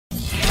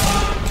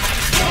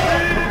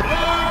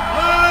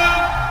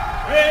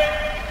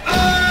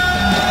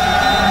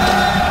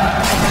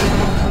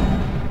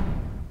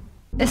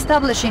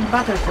Establishing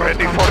battlefield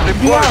Ready for command. The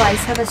deployment. Allies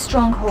have a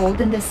stronghold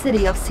in the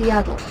city of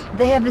Seattle.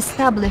 They have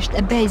established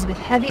a base with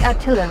heavy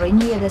artillery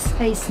near the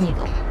Space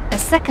Needle. A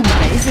second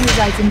base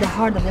resides in the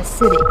heart of the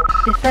city.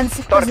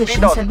 Defensive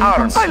positions have been I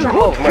constructed. love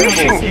around the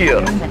fishing city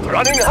here. perimeter.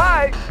 Running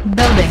high.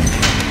 Building.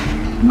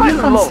 New I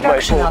love my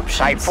construction boat. options.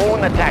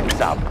 Typhoon attack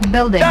sub.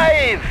 Building.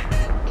 Dive!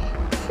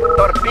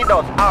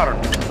 Torpedoes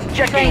armed.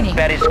 Checking Training.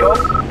 periscope.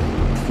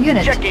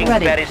 Unit Checking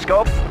ready.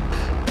 periscope.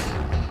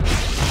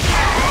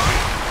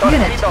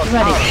 Unit Torpedoes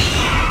ready.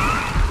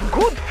 armed.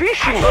 Good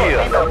fishing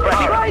here.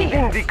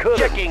 Driving the current.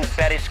 Checking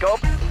periscope.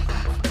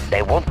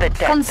 They won't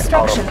detect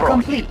Construction our approach.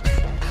 complete.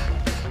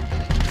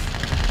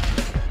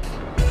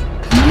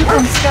 New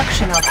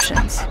construction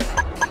options.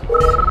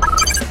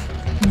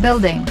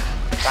 Building.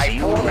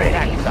 Typhoon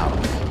attack sub.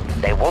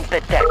 They won't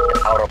detect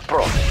our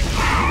approach.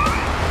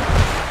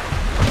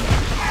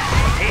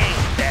 Team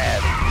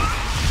dead.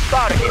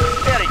 Target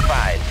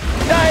verified.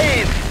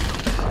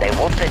 Dive! They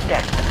won't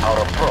detect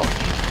our approach.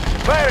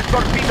 Fire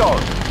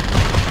torpedoes.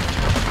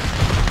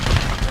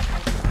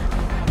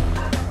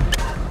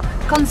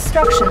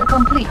 Construction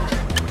complete.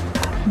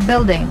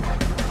 Building.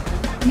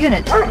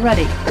 Unit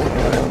ready.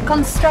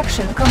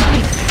 Construction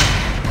complete.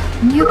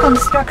 New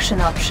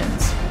construction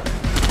options.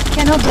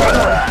 Cannot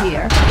deploy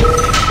here.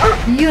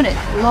 Unit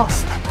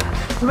lost.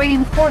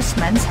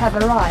 Reinforcements have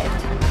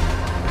arrived.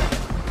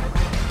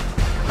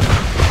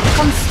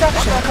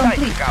 Construction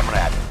complete.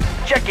 Comrade.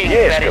 Checking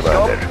Yes,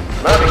 periscope. Commander.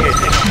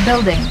 Navigating.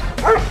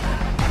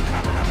 Building.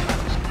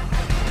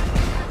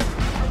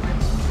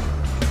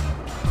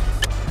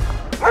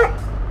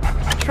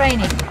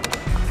 Training.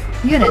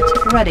 Unit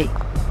ready.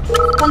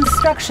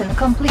 Construction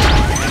complete.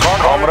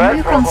 Comrade.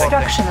 New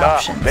construction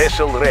options.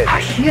 Vessel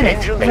ready. Unit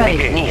Engine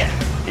ready. near.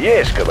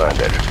 Yes,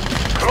 Commander.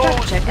 Close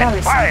Structure and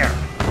garrison. fire.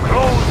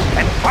 Close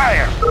and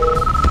fire.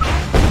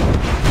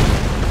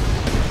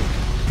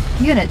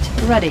 Unit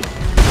ready.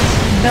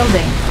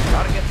 Building.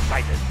 Target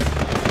sighted.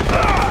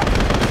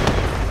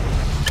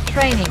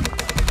 Training.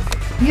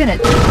 Unit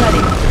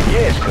ready.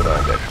 Yes,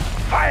 Commander.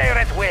 Fire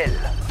at will.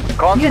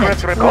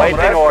 Unit Waiting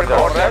ready. order.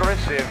 Order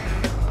received.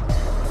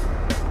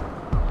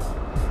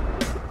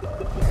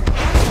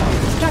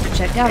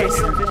 Structure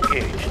garrison.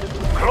 Engaged.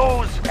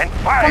 Close and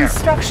fire.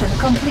 Construction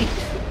complete.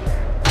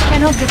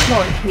 Cannot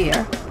deploy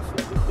here.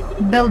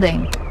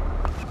 Building.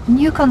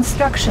 New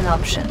construction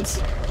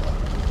options.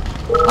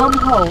 On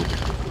hold.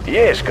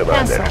 Yes,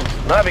 Commander.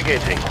 Cancel.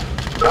 Navigating.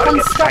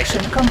 Target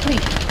Construction sighted.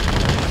 complete.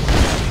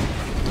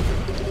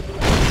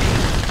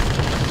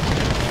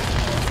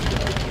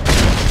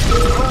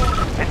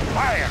 Close and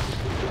fire.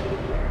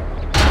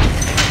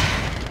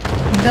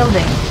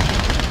 Building.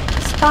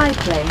 Spy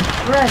plane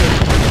ready.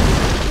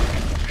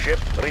 Ship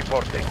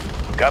reporting.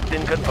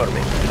 Captain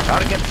confirming.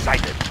 Target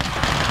sighted.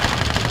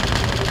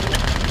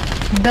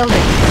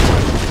 Building.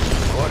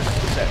 Course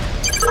set.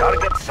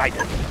 Target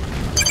sighted.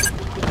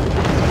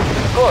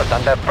 Good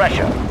under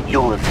pressure.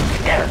 Use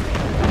stealth.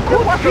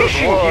 Good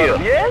fishing here.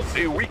 Yes?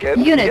 We can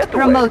Unit get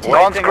away. promoted.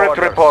 Conscript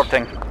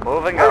reporting.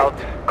 Moving out.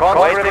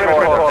 Conscript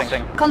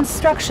reporting.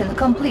 Construction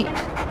complete.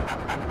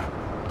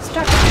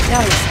 Structure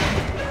garrison.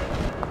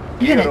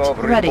 Gear Unit of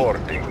ready.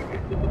 reporting.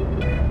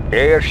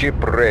 Airship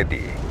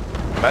ready.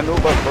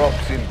 Maneuver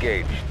props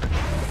engaged.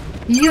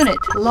 Unit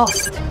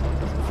lost.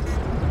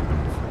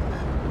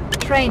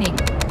 Training.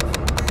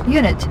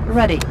 Unit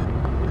ready.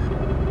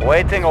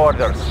 Waiting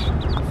orders.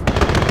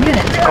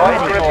 Unit ready.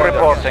 Conscript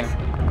reporting.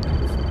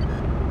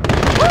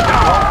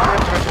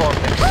 Conscript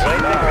reporting.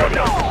 Waiting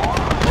orders.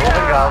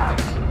 Moving out.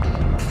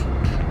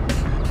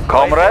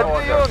 Comrade.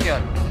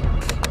 Union.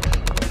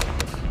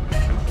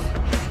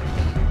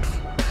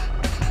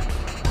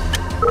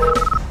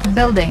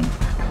 Building.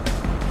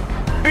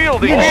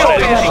 Building. Unit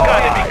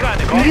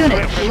Building.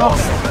 Unit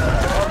lost.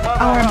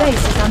 Our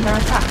base is under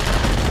attack.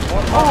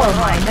 Ore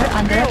miner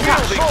under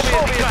attack.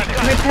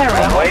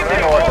 Repairing.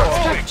 Waiting orders.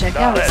 Structure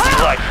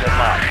garrison. Like the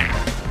mark.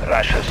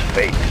 Russia's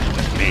fate is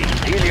with me.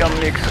 Helium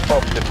mix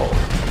optimal.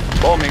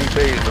 Bombing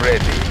base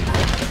ready.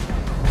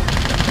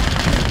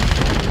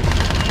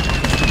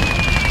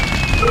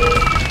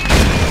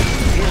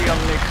 Helium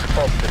mix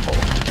optimal.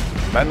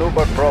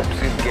 Maneuver props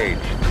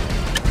engaged.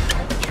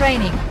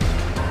 Training.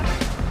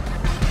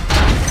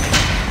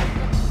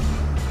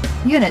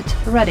 Unit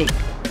ready.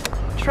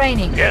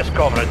 Training. Yes,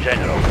 Comrade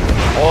General.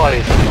 All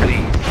is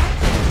clean.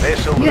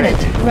 Vessel Unit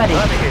ready. ready.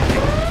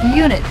 Navigating.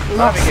 Unit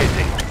lost.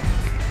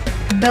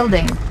 Navigating.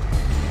 Building.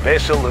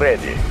 Vessel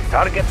ready.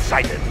 Target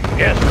sighted.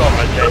 Yes,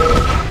 Comrade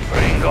General.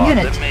 Bring on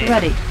Unit the main.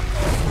 ready.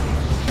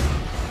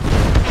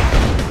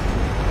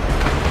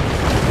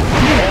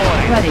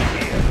 Unit ready.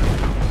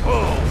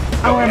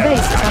 Our base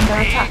is under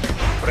attack.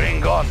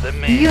 Bring on the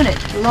main. Unit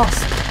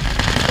lost.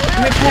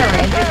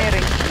 Repairing.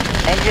 Engineering.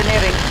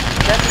 Engineering.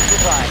 That's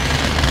design.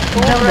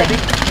 Building.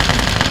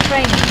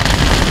 Training.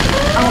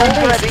 Our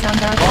base is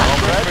under attack.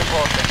 Comrade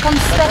reporting.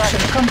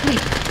 Construction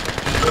complete.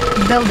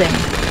 Building.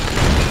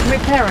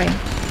 Repairing.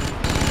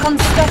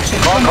 Construction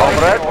complete.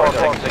 Comrade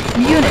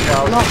reporting. Unit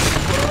lost.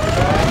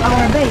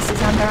 Our base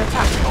is under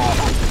attack.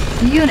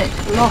 Unit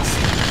lost.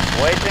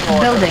 Waiting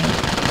orders. Building.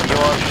 You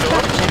are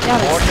sure? Structure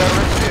Order garrison.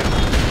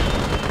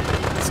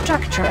 received.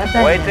 Structure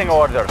abandoned. Waiting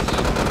orders.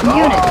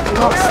 Unit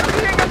lost.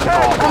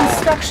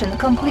 Construction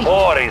complete.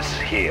 War is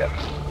here.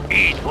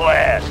 Eat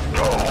last.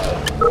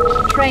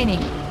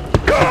 Training.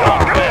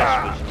 Don't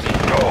mess with me.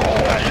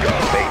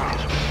 Russia's fate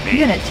is with me.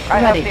 Unit I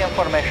have ready. the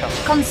information.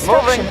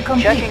 Construction Moving,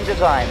 complete. checking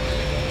design.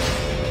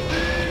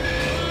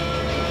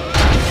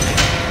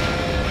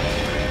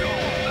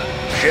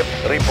 Ship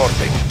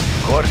reporting.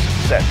 Course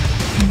set.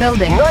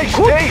 Building. Nice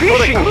day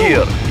fishing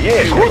here.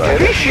 Yes, good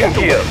fishing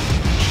here.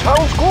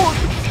 Sounds good.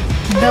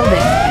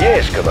 Building.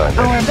 Yes, Commander.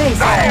 Our base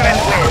is under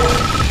attack.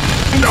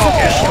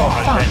 Insufficient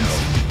funds.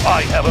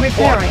 I have a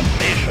Repairing.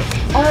 mission.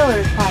 Oil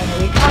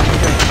refinery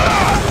captured.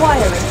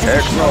 Acquiring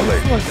additional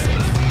Acknowledged.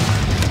 resources.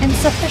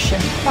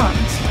 Insufficient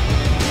funds.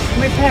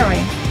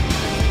 Repairing.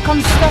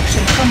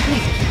 Construction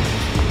complete.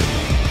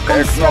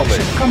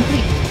 Construction Acknowledged.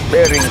 complete.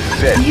 Bearing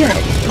set.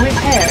 Unit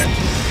repaired.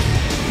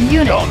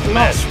 Unit Don't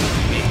mess lost. with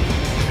me.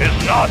 There's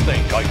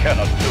nothing I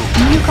cannot do.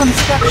 New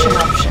construction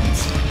options.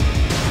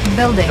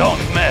 Building. Don't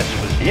mess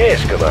with me. Yes,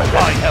 Commander.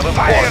 I have a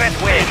Fire mission. at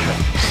will.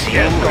 See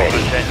Yes, you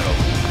ready. General.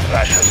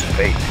 Russia's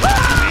fate.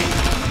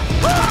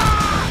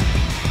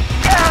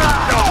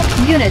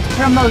 Unit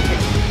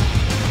promoted.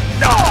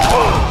 No!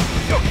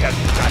 You can't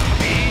touch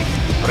me.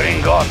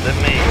 Bring on the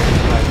meat.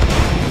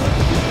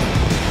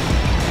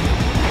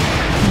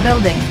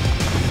 Building.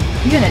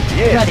 Unit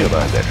Yes, ready.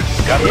 Commander.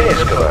 Got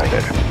Yes, it.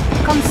 Commander.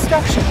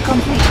 Construction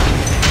complete.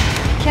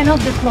 Cannot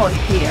deploy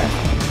here.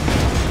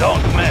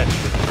 Don't mess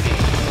with me.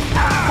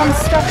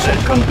 Construction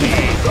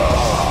complete.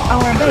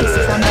 Our base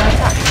is under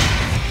attack.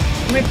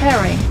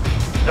 Repairing.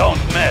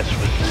 Don't mess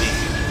with me.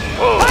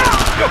 Oh,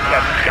 you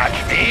can't catch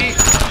me.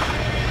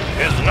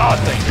 There's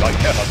nothing I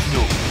cannot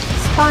do.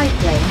 Spy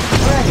plane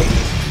ready.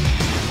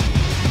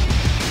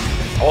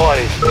 War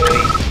is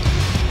green.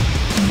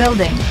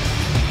 Building.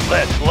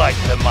 Let's light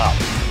them up.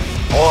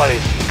 War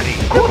is green.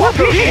 Good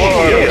fishing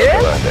here. Yes,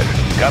 Commander.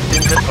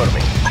 Captain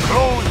confirming.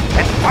 Close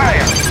and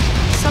fire.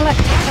 Select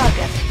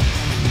target.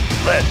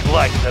 Let's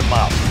light them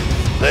up.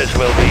 This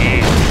will be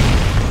easy.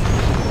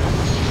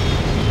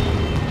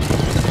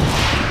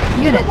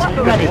 Unit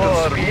ready.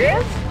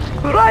 Yes?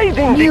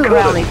 Riding New the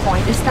rally current.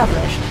 point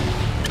established.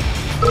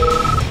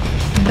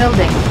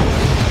 Building.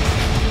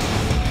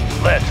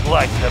 Let's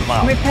light them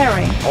up.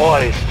 Repairing. War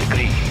is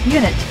green.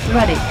 Unit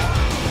ready.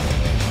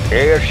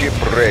 Airship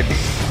ready.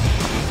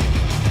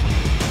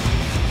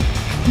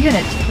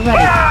 Unit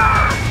ready.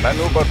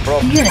 Maneuver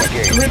from Unit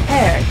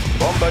repaired.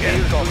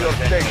 Bombardiers on your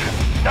station.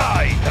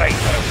 Die,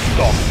 traitor.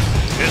 Stop.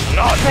 Is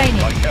not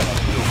Training. I cannot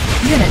do.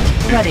 Unit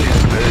ready.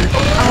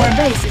 Our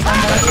base is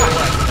under attack.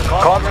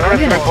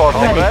 Conscript Unit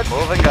reporting. ready.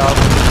 Moving out.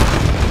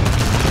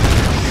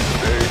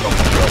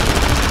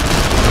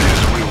 This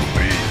will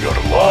be your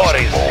War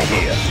last is moments.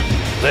 here.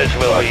 This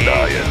will be easy.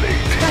 Annihilating.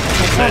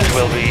 This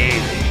will be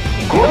easy.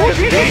 Good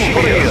fishing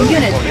here.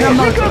 Unit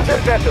promoted.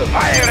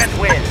 Fire at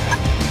will.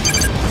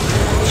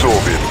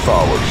 Soviet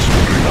powers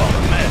supreme. Don't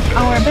mess.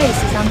 Our base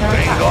is under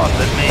Bring attack. on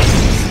the meat.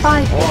 Spy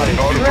plane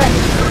ready.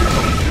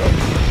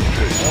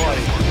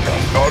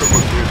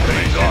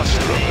 Armageddon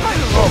instrument.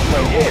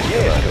 Yes,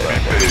 yes, Be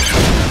Commander.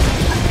 patient.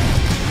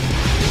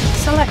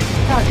 Select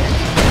target.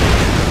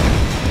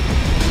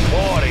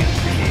 War is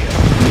here.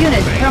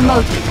 Unit Bring on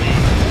promoted. the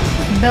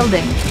meat.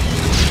 Building.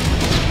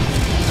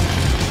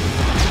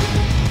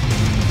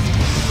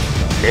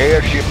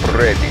 Airship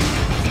ready.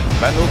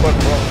 Maneuver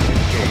from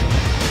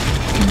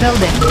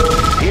Building.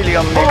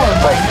 helium All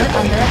miners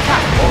under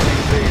attack.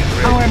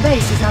 Our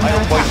base is under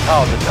I'll point attack.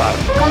 out the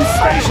target.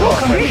 Construction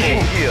Fishing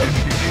complete. here.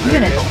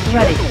 Unit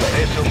ready.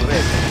 Vessel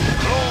ready.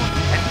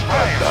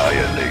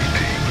 Annihilating.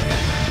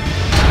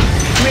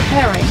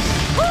 Repairing.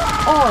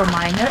 All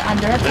miner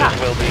under attack.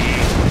 This will be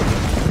easy.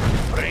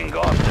 Bring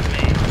on the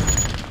meat.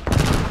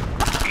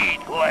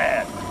 Eat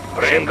land.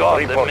 Bring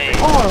on the meat.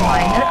 All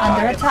miner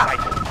under attack.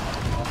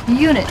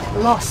 Unit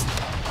lost.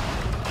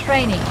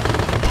 Training.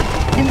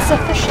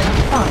 Insufficient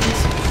funds.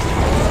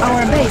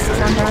 Our base is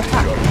under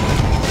attack.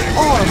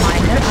 All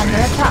miner under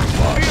attack.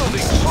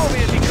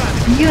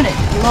 Unit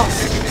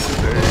lost.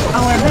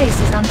 Our base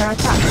is under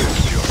attack.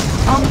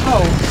 On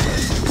hold.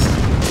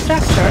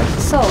 Structure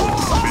sold.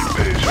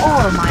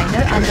 All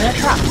miner under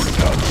attack.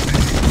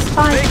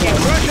 Spy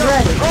plane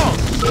ready.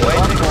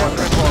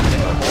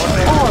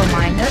 All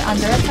miner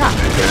under attack.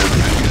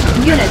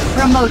 Unit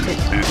promoted.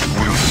 It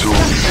will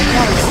soon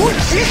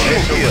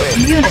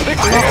be. Unit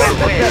lost.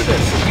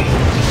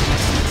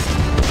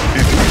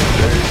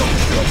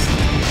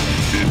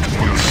 It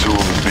will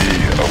soon be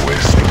a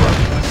wasteland.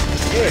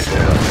 Yes,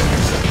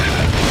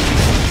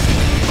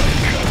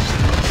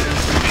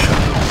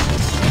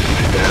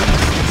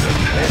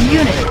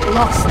 Unit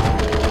lost.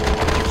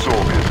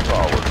 Soviet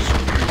powers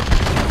supreme.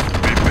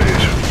 Be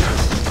patient.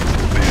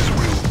 This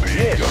will be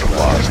your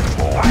last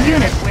moment.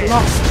 Unit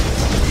lost.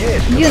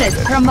 yes. Unit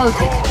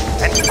promoted.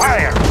 And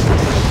fire.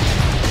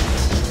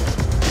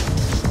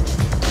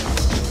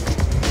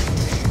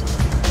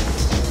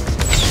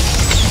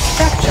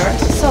 Structure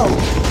sold.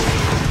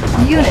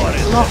 Unit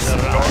lost.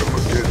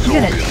 Armageddon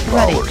Unit Soviet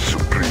ready. powers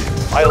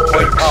supreme. I'll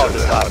point out the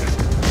target.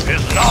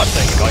 There's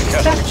nothing I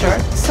can... Structure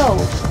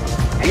sold.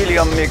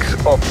 Helium mix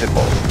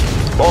optimal.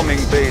 Bombing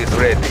base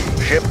ready.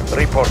 Ship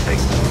reporting.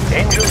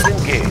 Engines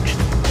engaged.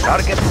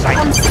 Target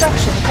sighted.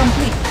 Construction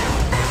complete.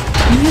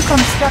 New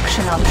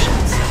construction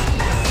options.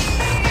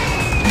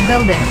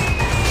 Building.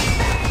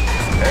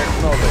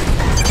 Acknowledge.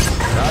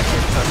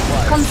 Target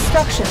acquired.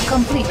 Construction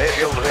complete.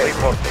 Vessel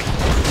reporting.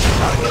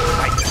 Target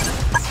sighted.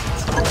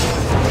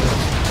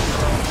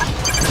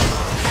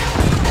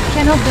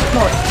 Cannot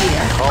deploy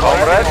here.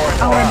 Comrade.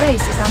 Our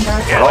base is under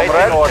attack.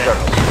 Waiting order.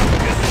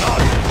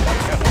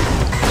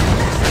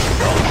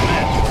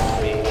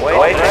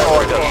 Waiting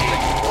order.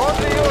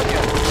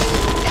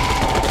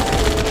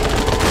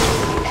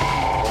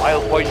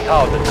 I'll point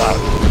out the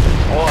target.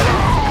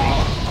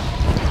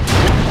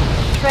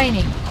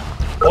 Training.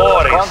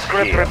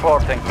 Conscript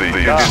reporting. The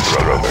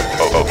instrument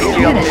of the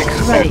Helium Unit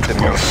mix ready.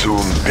 optimal. will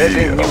soon be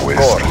Heading a new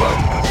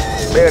wasteland.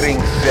 Bearing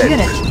set.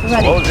 Unit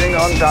ready. Closing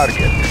on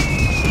target.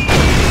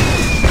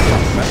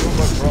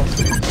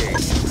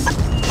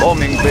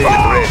 Bombing base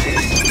ready.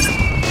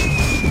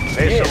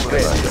 Vessel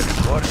ready.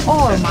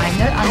 Ore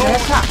miner under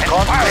attack.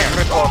 Conscript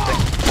reporting.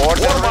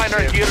 Order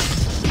Miner here.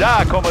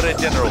 Da, Comrade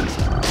General.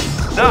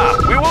 Da,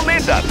 we will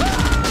need that.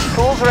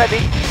 Tools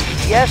ready.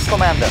 Yes,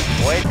 Commander.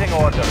 Waiting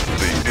order.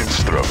 The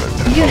instrument.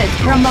 Unit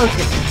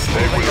promoted.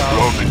 They will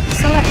run in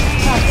Select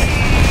target.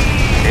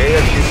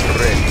 Airship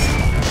ready.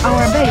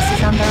 Our base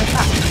is under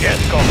attack. Yes,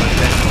 Comrade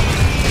General.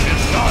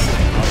 It's nothing.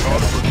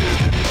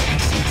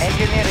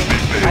 Engineering.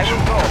 I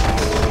will go.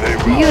 They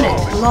will Unit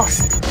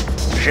lost.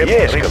 Ship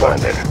Yes,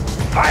 reporting.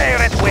 Fire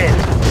at will.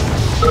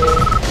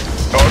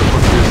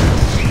 Armageddon.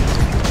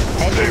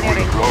 They will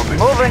Engineering. run in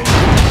Moving.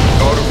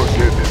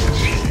 Armageddon is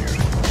here.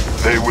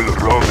 They will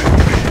run in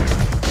fear.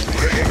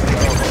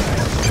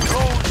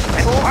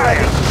 Tools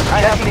ready. I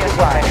have the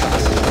advice.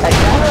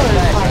 Oil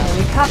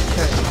refinery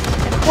captured.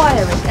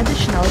 Acquiring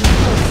additional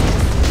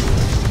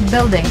resources.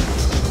 Building.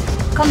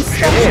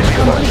 Construction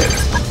complete.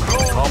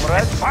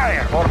 Comrade.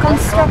 Fire. For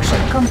Construction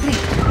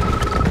complete.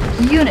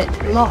 Unit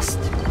lost.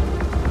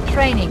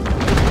 Training.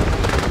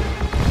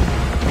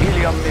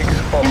 helium mix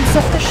optimal.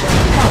 Insufficient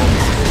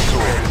funds.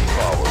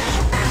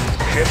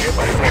 Ship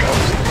reporting.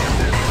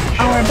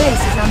 Our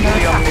base is under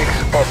Helium attack. mix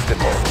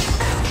optimal.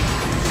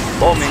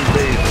 Bombing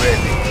base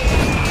ready.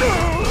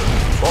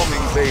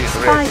 Bombing base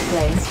Spy ready.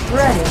 planes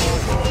ready.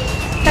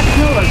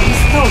 Technology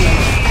stolen.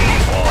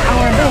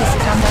 Our base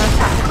is under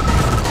attack.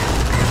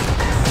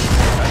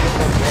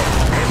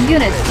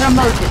 Unit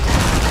promoted.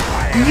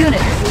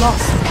 Unit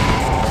lost.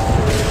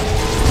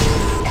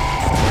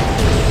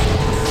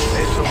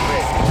 Vessel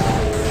ready.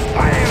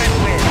 Fire and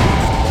wind.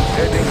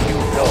 Heading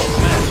new zone.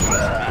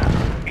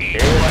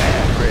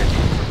 Airship ready.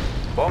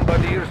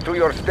 Bombardiers to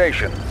your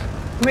stations.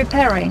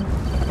 Repairing.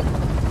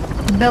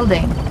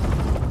 Building.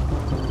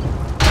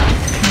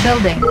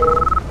 Building.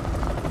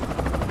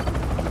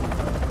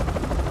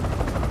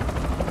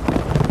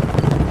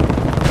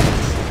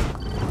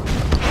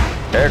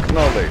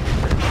 Acknowledged.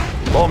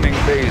 Bombing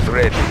base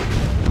ready.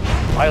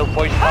 I'll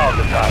point out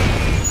the target.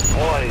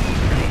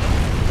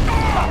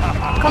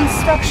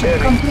 Construction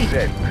Bearing complete.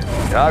 set.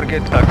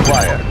 Target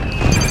acquired.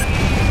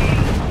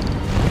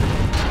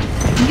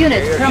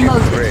 Unit Airship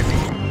promoted. ready.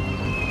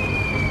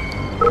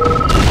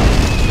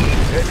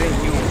 Setting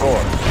new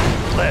course.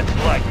 Let's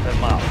light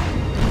them up.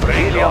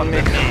 Bring Helium on the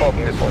mix heat.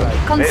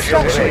 optimal.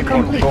 Construction Vessel ready.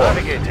 complete.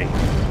 Navigating.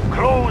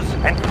 Close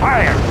and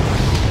fire.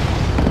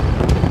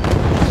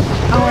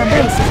 Our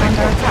base is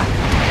under attack.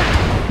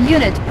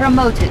 Unit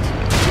promoted.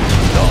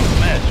 Don't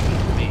mess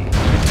with me.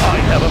 I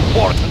have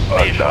important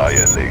mission.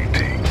 Annihilating.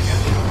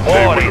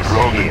 They War will is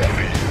run in here.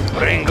 fear.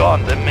 Bring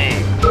on the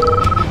meat.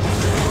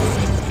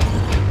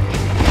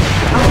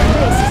 Our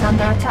base is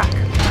under attack.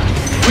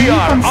 We New are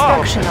armed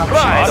construction and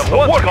pride options. of the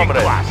working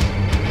class.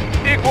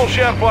 Equal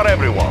share for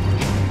everyone.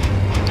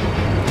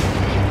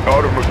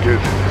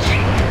 Armageddon is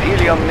here.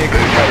 Helium mix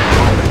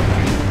optimal.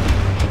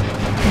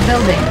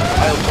 Building.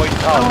 I'll point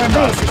out Our the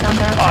base target. is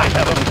under I attack.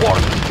 have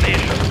important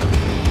mission.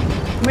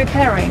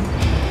 Repairing.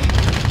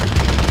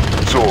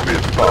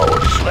 Soviet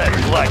powers.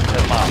 Let's light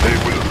them up. They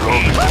will run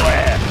in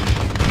Beware.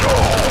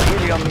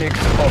 Helium mix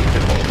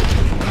optimal.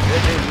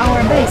 Setting new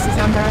Our course. base is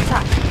under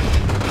attack.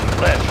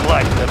 Let's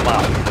light them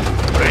up.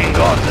 Bring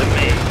on the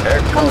meat.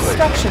 Acknowledged.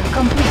 Construction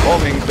complete.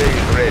 Bombing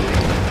base ready.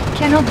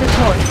 Cannot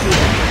deploy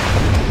here.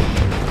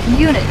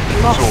 Unit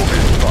lost.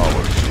 Soviet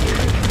powers.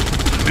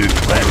 It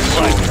will Let's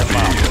soon light them be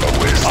up. a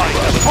I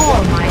wasteland. have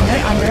Ore miner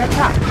under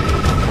attack.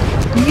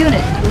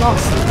 Unit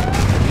lost.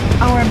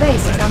 Our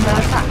base is under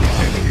attack.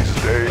 In his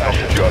day of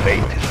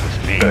judgment.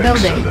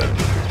 Building. Excellent.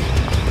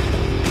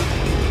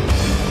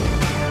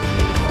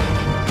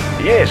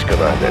 Yes,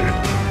 Commander.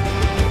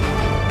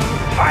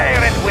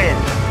 Fire and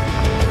wind.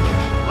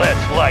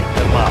 Let's light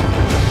them up.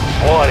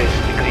 War is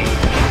decreed.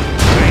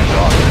 Bring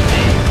on the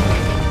meat.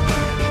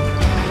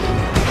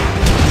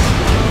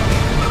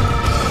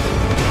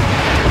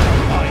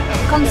 I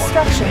have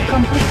Construction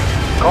complete.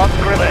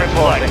 Conscript Let's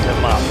light reporting.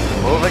 them up.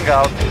 Moving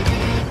out.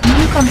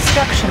 New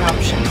construction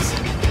options.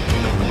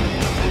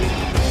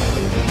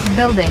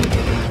 Building.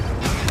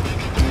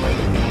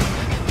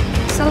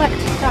 Select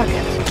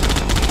target.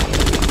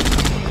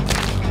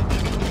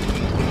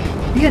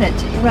 Unit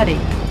ready.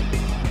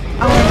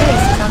 Our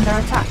base is under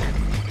attack.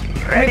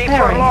 Ready for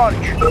Repairing.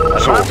 launch.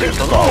 Soviet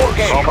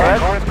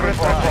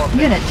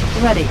Unit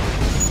ready.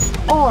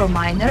 All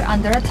miner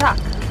under attack.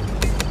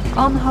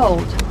 On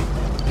hold.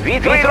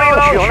 V3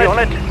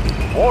 launch unit.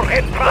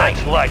 Warhead prime.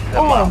 Let's light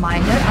them All up.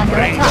 miner under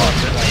Bring attack. on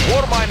the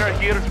war miner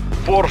here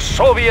for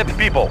Soviet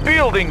people.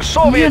 Building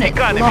Soviet Unit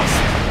economy.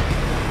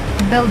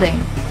 lost. Building.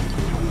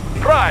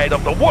 Pride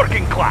of the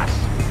working class.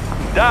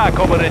 Da,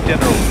 Cooperative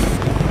General.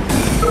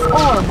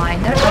 All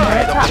miner under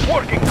Pride of attack. the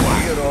working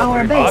class.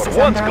 Our base At is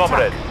once, under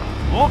Comrade.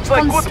 attack. Looks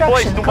like good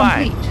place Construction to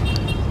mine.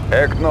 complete.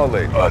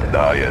 Acknowledge.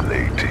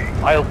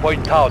 Annihilating. I'll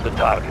point out the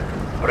target.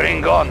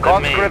 Bring on the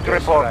Conscript main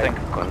reporting.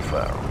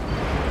 Confirm.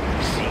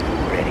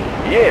 Ready.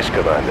 Yes,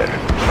 Commander.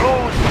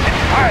 Cruise and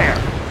fire.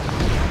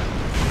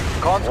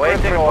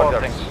 Conscript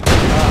reporting.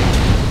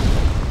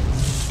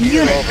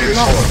 Unit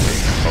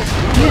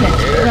lost.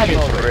 Unit ready.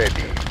 Airship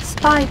ready.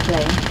 Spy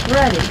plane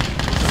ready.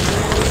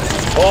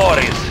 War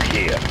is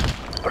here.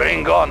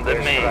 Bring on the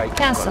main.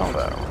 Cancelled.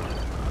 Confirm.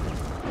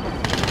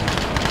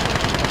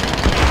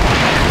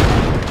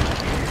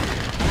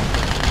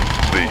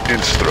 The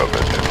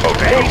instrument of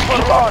Ready the for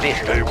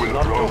launch. They will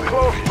Not too roll it.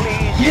 close,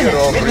 please. Unit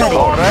ready.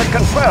 Comrade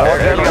confirmed.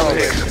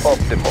 Avionics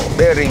optimal.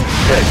 Bearing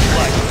set.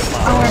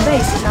 Our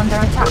base is under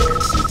attack.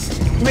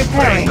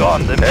 Repairing. Bring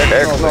on the main.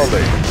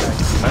 Acknowledge.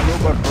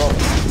 Maneuver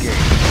problem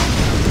engaged.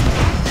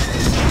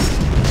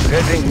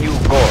 Setting new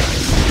course.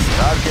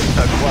 Target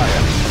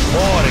acquired.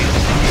 War is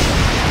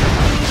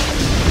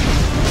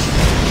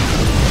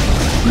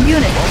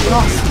Unit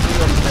lost.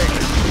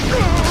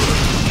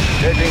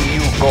 Setting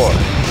new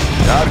course.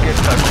 Target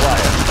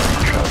acquired.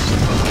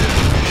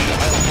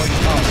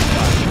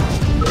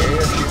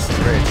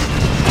 Airship ready.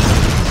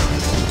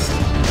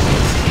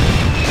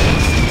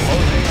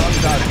 Holding on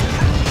target.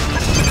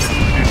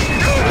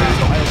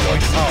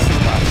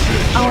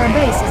 Our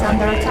base is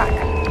under attack.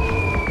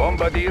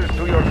 Bombardiers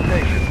to your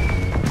station.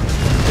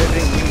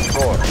 Setting new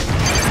course.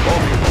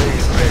 Bombing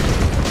base ready.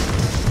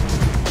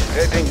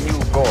 Setting new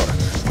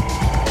course.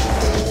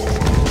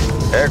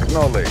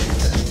 Acknowledged.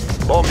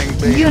 Bombing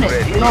base Unit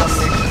ready. lost.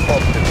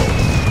 Optimal.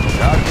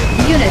 Target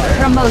Unit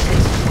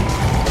promoted.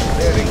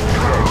 bearing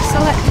set.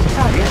 Select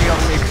target.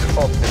 Medium mix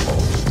optimal.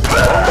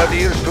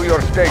 Bombardiers to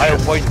your I'll station.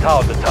 point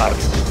out the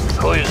target.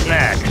 Who is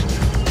next?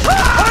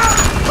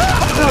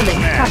 Building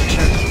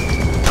captured.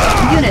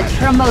 Unit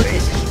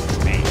promoted.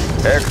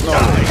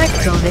 Acknowledged. Tech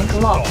building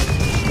lost.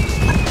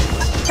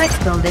 Tech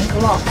building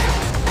lost.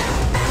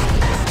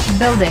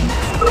 Building.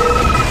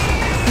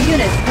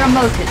 Unit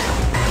promoted.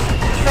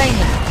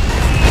 Training.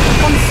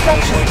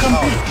 Construction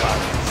complete.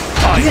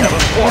 Unit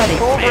ready.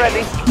 Tools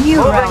ready. New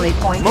Moving. rally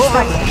point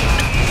Moving.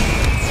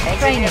 established.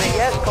 Training. Engineering,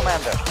 yes,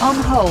 Commander. On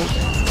hold.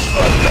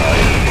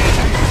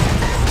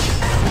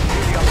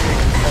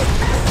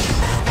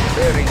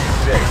 Bearing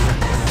set.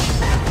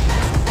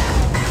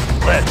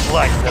 Let's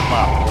light them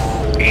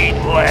up. Eat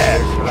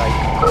less.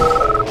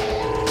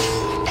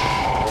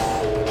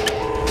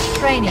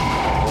 Training.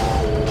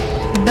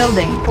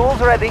 Building. Tools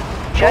ready.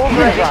 Checking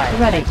Unit design.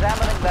 ready.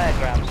 Examining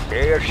diagrams.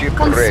 Airship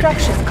ready.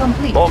 Construction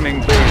complete. Bombing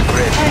base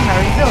ready.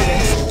 Primary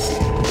building.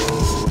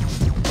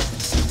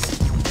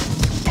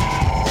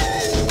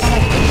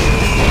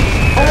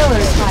 Oil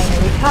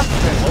refinery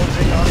captured.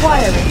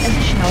 Acquiring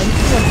additional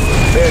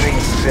resources. Bearing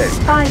set.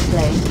 Spy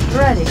plane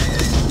ready.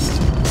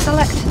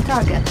 Select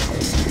target.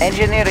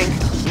 Engineering.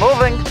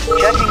 Moving.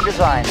 Checking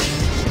design.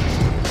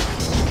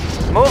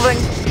 Moving.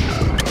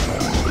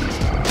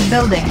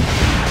 Building.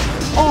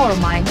 Ore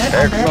miner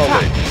under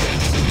attack.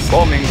 Acknowledged.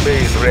 Bombing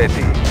base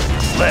ready.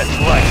 Let's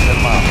light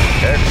them up.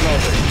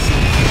 Acknowledged.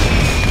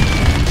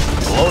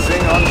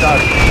 Closing on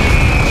target.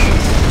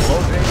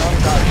 Closing on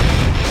target.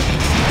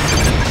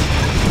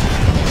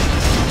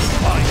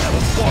 I have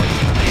a point.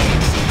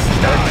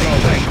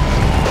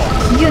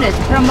 Acknowledged. Unit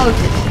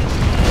promoted.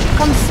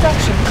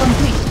 Construction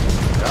complete.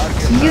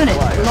 Target Unit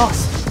acquired.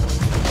 lost.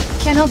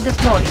 Cannot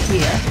deploy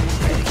here.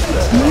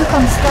 New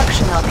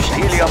construction options.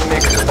 Helium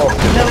mix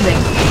optimal. Building.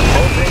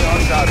 Closing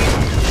on target.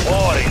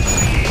 War is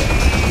here.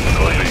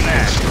 Who is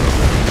next?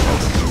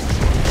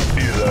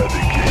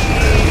 Eradicate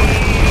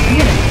them.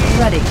 Unit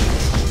ready.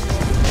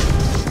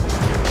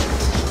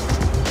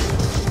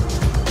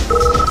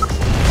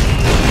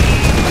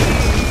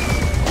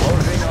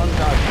 Closing on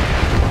target.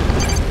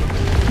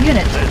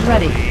 Unit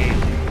ready.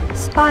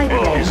 Spy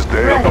plane Is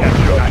there ready. no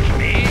judge? Touch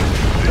me.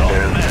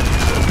 Don't mess.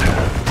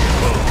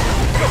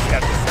 You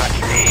can't touch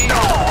me.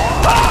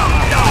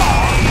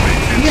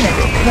 Unit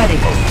ready.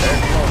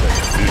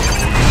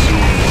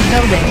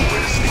 Building.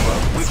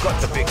 We've got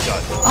the big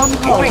gun. On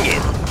hold. Bring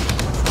it.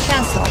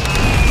 Cancel.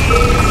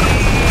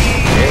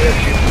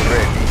 Airship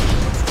ready.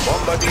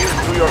 Bombardiers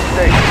to your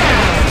station.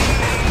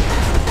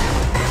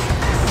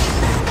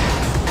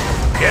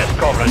 Yes,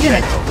 Comrade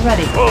Unit General.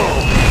 ready. Oh,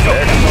 you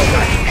can't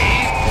touch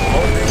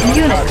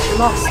me. Unit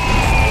lost.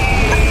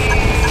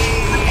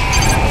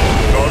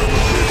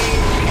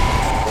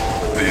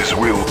 This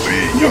will be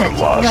Unit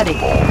last ready.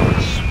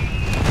 moments.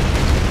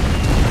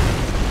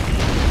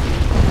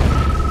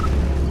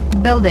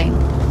 Building.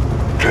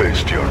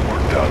 Taste your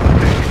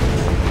mortality.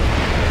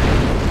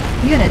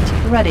 Unit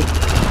ready.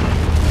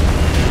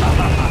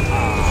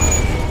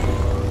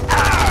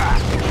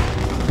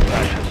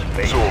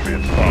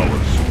 Soviet power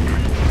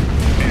supreme.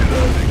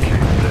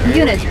 Eradicate them.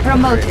 Unit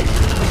promoted.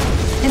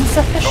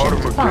 Insufficient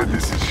Armageddon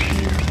funds. is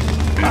here.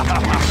 It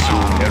will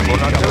soon be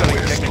our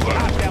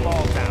wasteland. them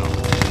all down.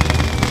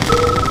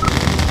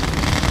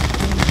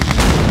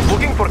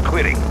 Looking for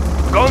clearing.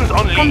 Guns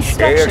unleashed.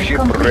 Construction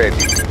complete.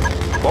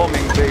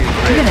 Bombing base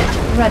ready. Unit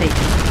ready.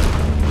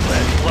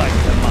 Let's light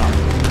them up.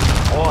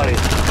 War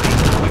is clean.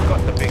 We've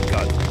got the big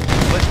guns.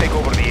 Let's take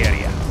over the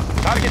area.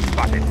 Target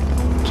spotted.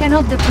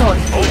 Cannot deploy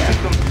All here.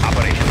 systems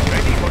operational.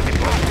 Ready for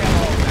deployment.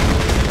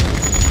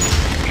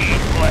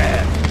 East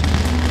left.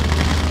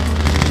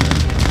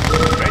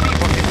 Ready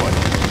for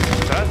deployment.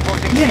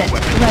 Transporting Unit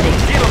weapons. ready.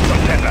 Give them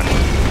some tender.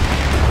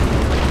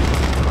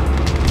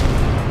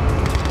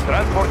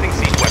 Transporting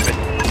siege weapon.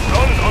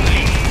 Guns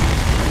unleashed.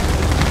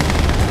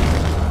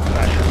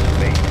 Precious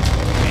space.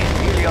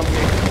 Helium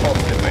mix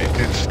optimate.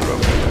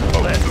 Instrument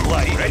of Let's doom.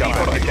 light. Ready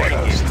for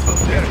deployment.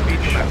 Their speed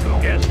to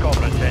maximum. Gas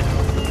competent.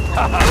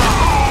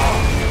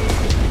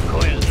 Who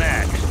is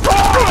next?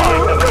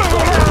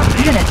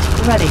 Unit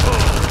ready.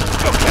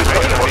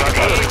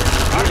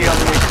 Helium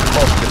mix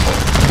optimal.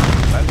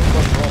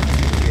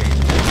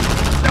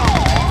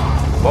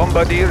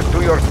 Bombardiers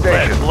to your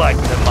station. Let's light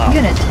them up.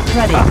 Unit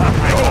ready.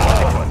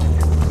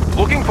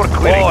 Looking for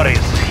clearing. War is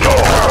here.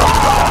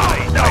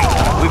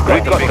 We've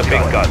got the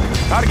big gun.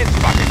 Target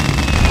spotted.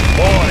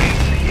 War is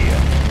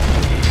here.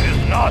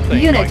 There's nothing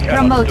Unit I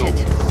cannot promoted.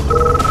 do.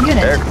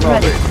 Unit ready.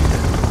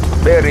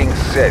 Acknowledged. Bearing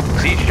set.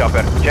 Siege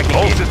chopper. Checking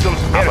all systems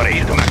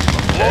operate to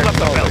maximum. Load up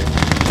the belt.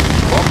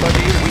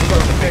 Bombardier we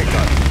got the big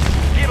gun.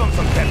 Give them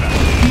some pepper.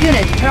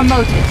 Unit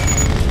promoted.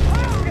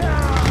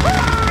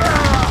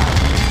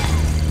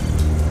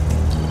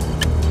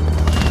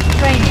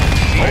 Training.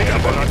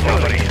 Airborne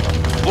artillery.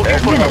 Looking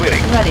for Unit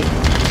clearing. ready.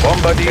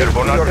 Bombardier to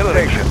Airborne your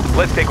artillery. station.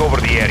 Let's take over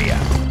the area.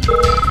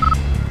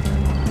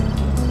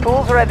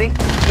 Tools ready?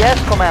 Yes,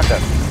 Commander.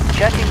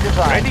 Checking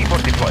design. Ready for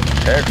deployment.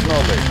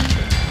 Acknowledged.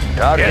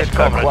 Target Yes,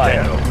 Comrade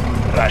acquired. General.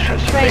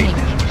 Russia's Training.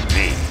 fate is with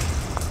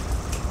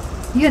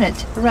me. Unit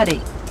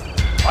ready.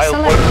 I'll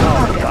Select put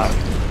down the target.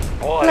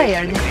 target. War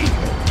Player is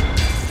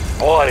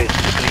defeated. War is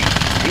clean.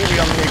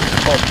 Helium mix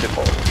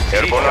optimal.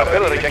 Airborne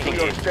artillery checking to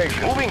your in.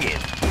 station. Moving in.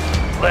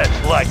 Let's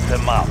light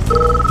them up.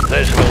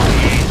 This will be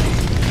easy.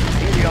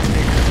 Helium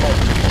mix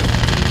optimal.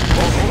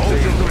 Bombing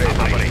base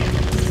ready.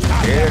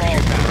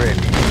 Airship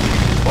ready.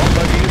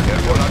 Bombardier to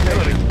Airborne your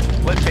artillery.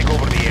 station. Let's take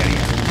over the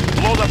area.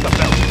 Load up the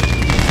belt.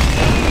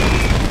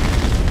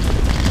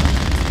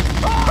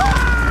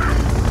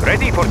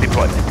 Ready for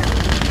deployment.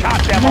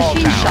 Shot them all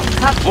Machine shop down.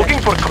 captured. Looking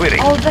for clearing.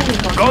 All vehicles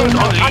will Guns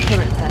now unleashed.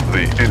 accurate them.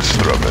 The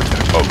instrument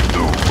of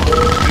doom.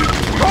 It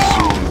will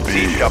soon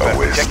Siege be a chopper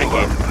checking in.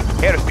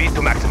 wasteland. Airspeed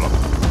to maximum.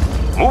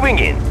 Moving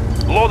in.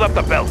 Load up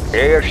the belt.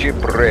 Airship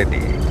ready.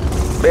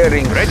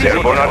 Bearing Ready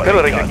set. for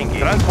artillery checking in.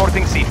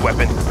 Transporting siege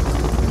weapon.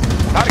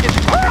 Target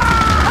spotted.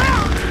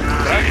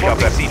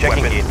 Transporting siege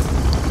checking in.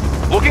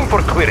 Looking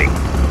for clearing.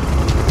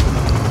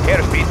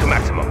 Airspeed to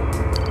maximum.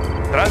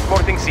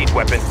 Transporting siege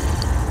weapon.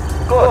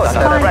 Good. Under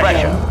Spy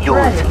pressure. plane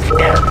ready.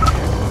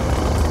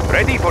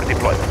 Ready for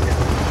deployment.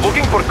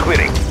 Looking for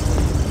clearing.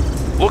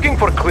 Looking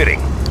for clearing.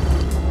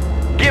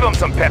 Give them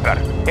some pepper.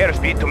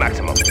 Airspeed to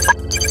maximum.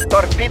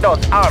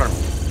 Torpedoes armed.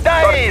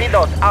 Dive!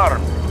 Torpedoes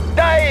armed.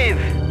 Dive!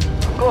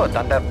 Good.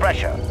 Under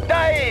pressure.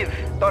 Dive!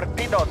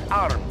 Torpedoes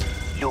armed.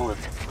 Use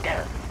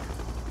stealth.